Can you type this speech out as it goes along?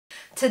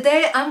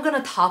Today I'm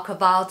gonna talk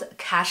about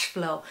cash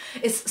flow.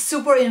 It's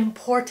super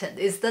important.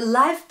 It's the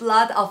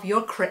lifeblood of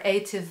your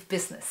creative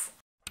business.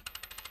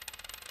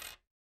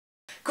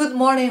 Good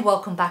morning,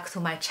 welcome back to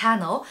my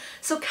channel.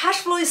 So cash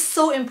flow is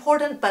so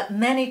important, but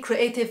many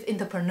creative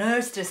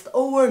entrepreneurs just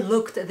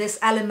overlooked this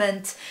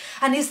element,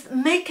 and it's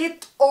make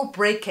it or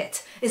break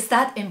it. It's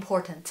that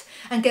important.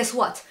 And guess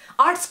what?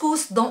 Art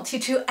schools don't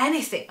teach you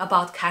anything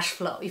about cash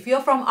flow. If you're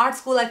from art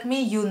school like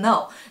me, you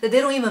know that they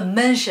don't even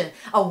mention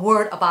a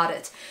word about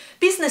it.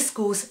 Business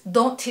schools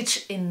don't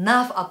teach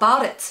enough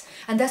about it.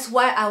 And that's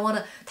why I want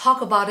to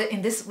talk about it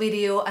in this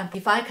video. And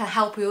if I can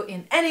help you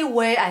in any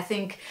way, I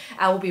think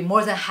I will be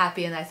more than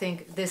happy. And I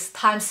think this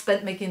time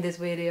spent making this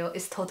video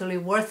is totally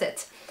worth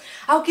it.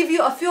 I'll give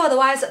you a few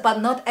advice,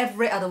 but not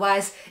every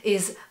advice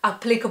is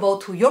applicable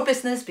to your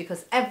business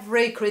because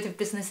every creative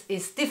business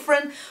is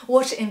different.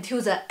 Watch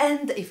until the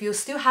end. If you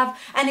still have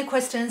any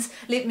questions,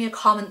 leave me a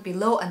comment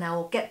below and I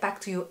will get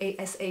back to you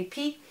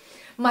ASAP.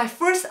 My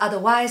first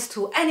advice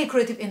to any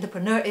creative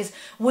entrepreneur is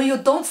when you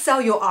don't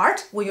sell your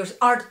art, when your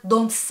art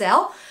don't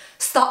sell,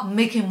 stop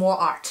making more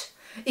art.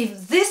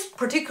 If this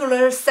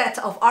particular set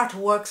of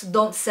artworks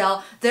don't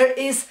sell, there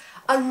is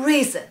a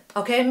reason,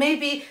 okay?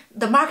 Maybe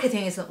the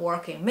marketing isn't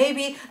working.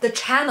 Maybe the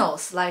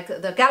channels, like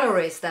the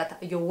galleries that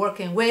you're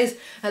working with,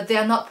 they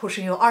are not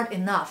pushing your art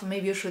enough.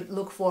 Maybe you should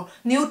look for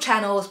new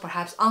channels,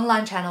 perhaps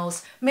online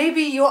channels.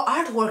 Maybe your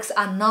artworks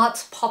are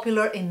not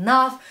popular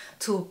enough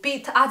to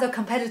beat other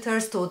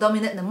competitors, to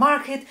dominate the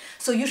market.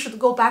 So you should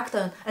go back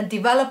then and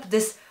develop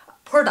this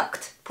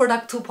product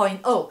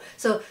 2.0.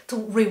 So to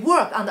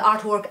rework on the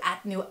artwork,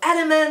 add new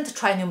elements,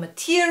 try new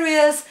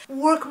materials,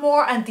 work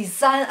more and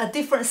design a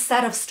different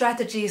set of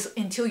strategies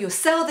until you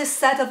sell this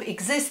set of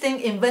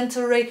existing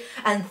inventory,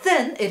 and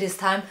then it is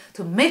time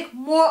to make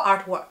more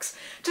artworks.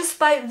 Just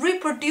by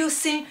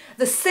reproducing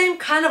the same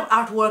kind of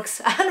artworks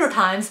 100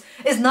 times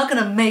is not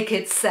gonna make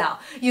it sell.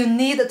 You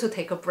need to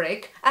take a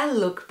break and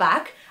look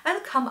back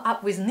and come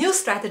up with new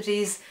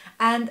strategies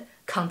and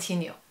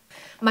continue.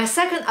 My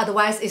second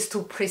advice is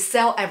to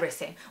pre-sell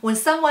everything. When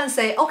someone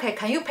say, okay,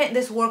 can you paint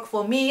this work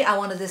for me? I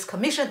want this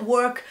commissioned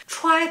work.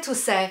 Try to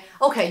say,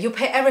 okay, you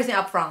pay everything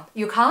up front.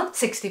 You can't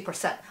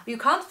 60%. You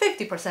can't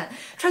 50%.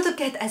 Try to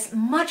get as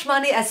much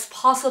money as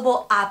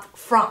possible up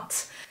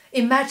front.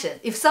 Imagine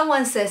if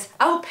someone says,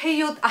 I will pay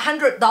you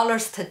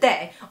 $100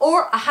 today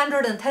or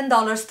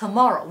 $110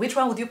 tomorrow. Which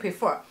one would you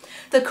prefer?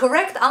 The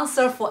correct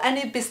answer for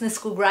any business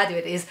school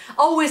graduate is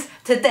always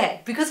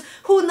today, because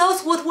who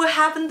knows what will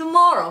happen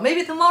tomorrow?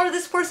 Maybe tomorrow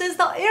this person is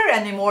not here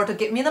anymore to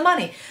give me the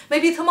money.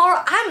 Maybe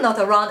tomorrow I'm not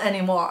around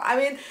anymore. I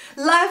mean,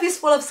 life is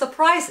full of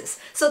surprises.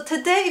 So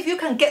today, if you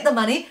can get the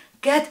money,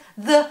 get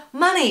the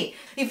money.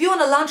 If you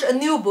want to launch a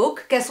new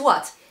book, guess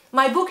what?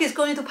 My book is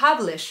going to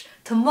publish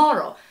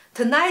tomorrow.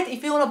 Tonight,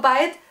 if you want to buy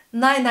it,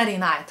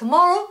 $9.99.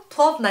 Tomorrow,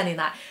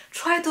 $12.99.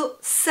 Try to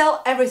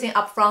sell everything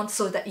up front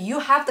so that you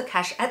have the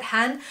cash at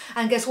hand.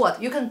 And guess what?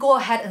 You can go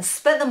ahead and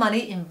spend the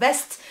money,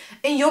 invest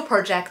in your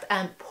project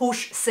and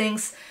push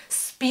things,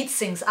 speed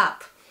things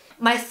up.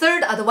 My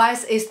third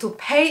advice is to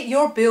pay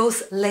your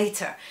bills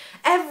later.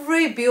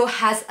 Every bill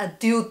has a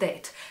due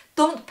date.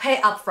 Don't pay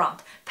upfront.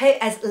 Pay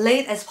as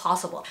late as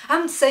possible.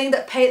 I'm saying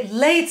that pay it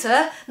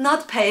later,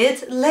 not pay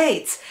it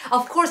late.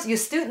 Of course, you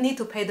still need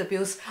to pay the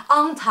bills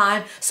on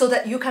time so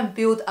that you can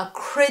build a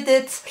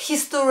credit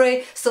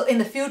history. So in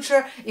the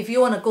future, if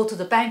you want to go to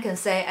the bank and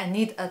say, I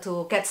need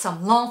to get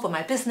some loan for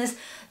my business,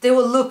 they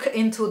will look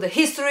into the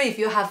history. If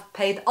you have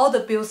paid all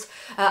the bills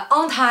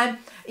on time,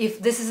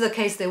 if this is the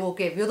case, they will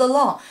give you the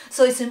loan.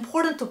 So it's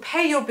important to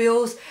pay your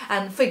bills.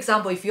 And for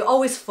example, if you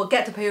always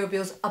forget to pay your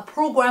bills, a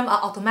program, an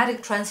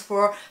automatic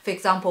transfer, for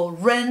example,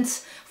 rent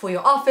for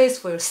your office,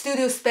 for your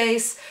studio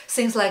space,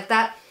 things like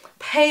that,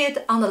 pay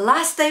it on the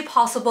last day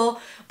possible,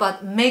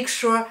 but make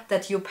sure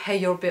that you pay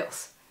your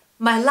bills.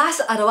 My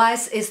last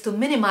advice is to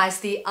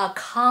minimize the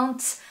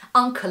accounts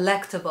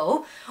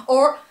uncollectible,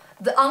 or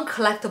the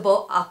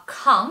uncollectible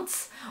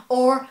accounts,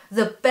 or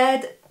the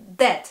bad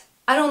debt.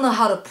 I don't know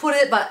how to put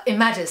it, but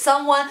imagine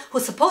someone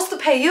who's supposed to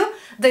pay you,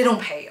 they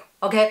don't pay you,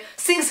 okay?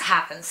 Things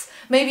happens.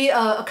 Maybe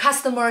a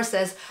customer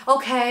says,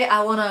 okay,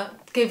 I want to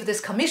give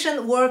this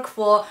commission work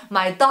for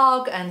my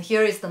dog and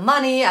here is the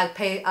money, I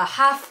pay a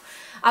half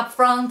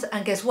upfront,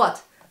 and guess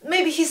what?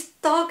 Maybe his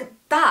dog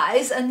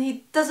dies and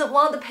he doesn't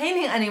want the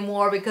painting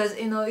anymore because,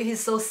 you know, he's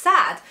so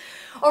sad.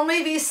 Or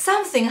maybe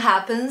something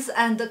happens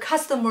and the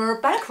customer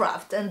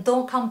bankrupt and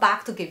don't come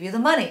back to give you the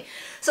money.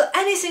 So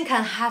anything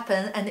can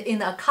happen, and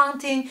in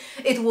accounting,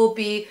 it will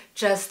be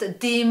just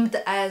deemed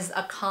as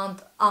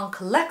account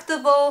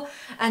uncollectible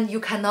and you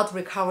cannot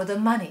recover the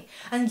money.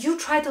 And you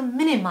try to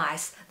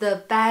minimize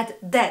the bad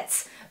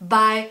debts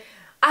by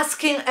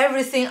asking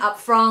everything up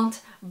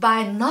front,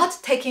 by not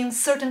taking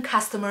certain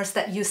customers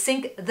that you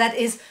think that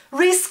is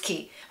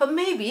risky. But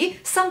maybe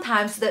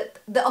sometimes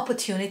the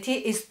opportunity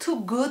is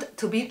too good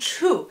to be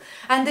true.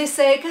 And they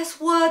say, guess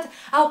what?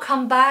 I'll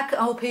come back,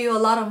 I'll pay you a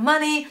lot of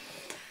money.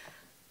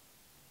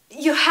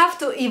 you have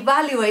to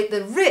evaluate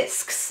the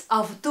risks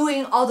of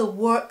doing all the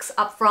works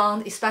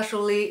upfront,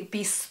 especially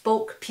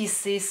bespoke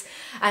pieces,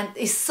 and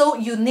it's so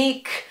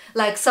unique,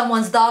 like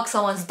someone's dog,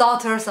 someone's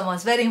daughter,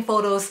 someone's wedding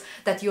photos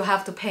that you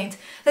have to paint.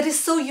 That is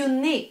so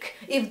unique.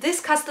 If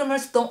these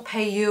customers don't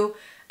pay you,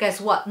 guess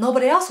what?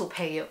 Nobody else will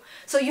pay you.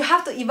 So you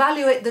have to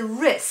evaluate the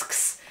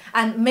risks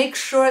and make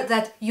sure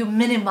that you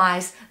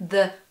minimize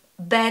the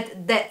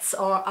bad debts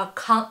or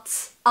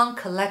accounts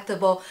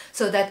uncollectible,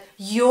 so that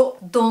you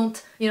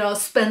don't,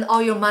 spend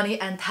all your money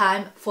and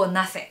time for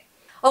nothing.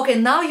 Okay,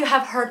 now you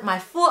have heard my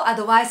full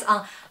advice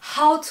on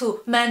how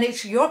to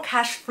manage your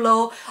cash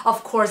flow.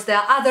 Of course, there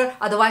are other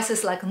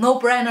advices like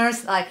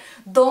no-brainers, like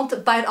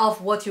don't bite off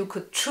what you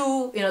could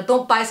chew,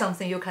 don't buy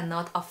something you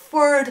cannot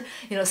afford,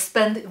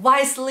 spend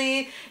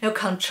wisely,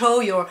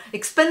 control your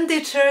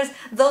expenditures.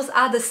 Those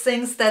are the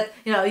things that,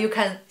 you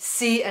can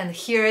see and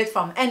hear it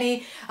from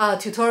any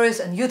tutorials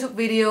and YouTube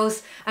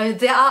videos. I mean,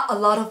 there are a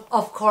lot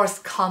of course,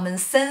 common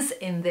sense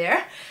in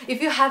there.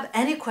 If you have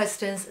any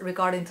questions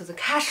regarding to the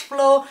cash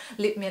flow,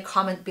 leave me a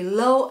comment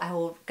below. I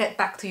will get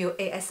back to you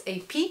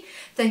ASAP.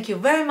 Thank you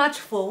very much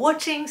for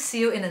watching. See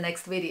you in the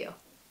next video.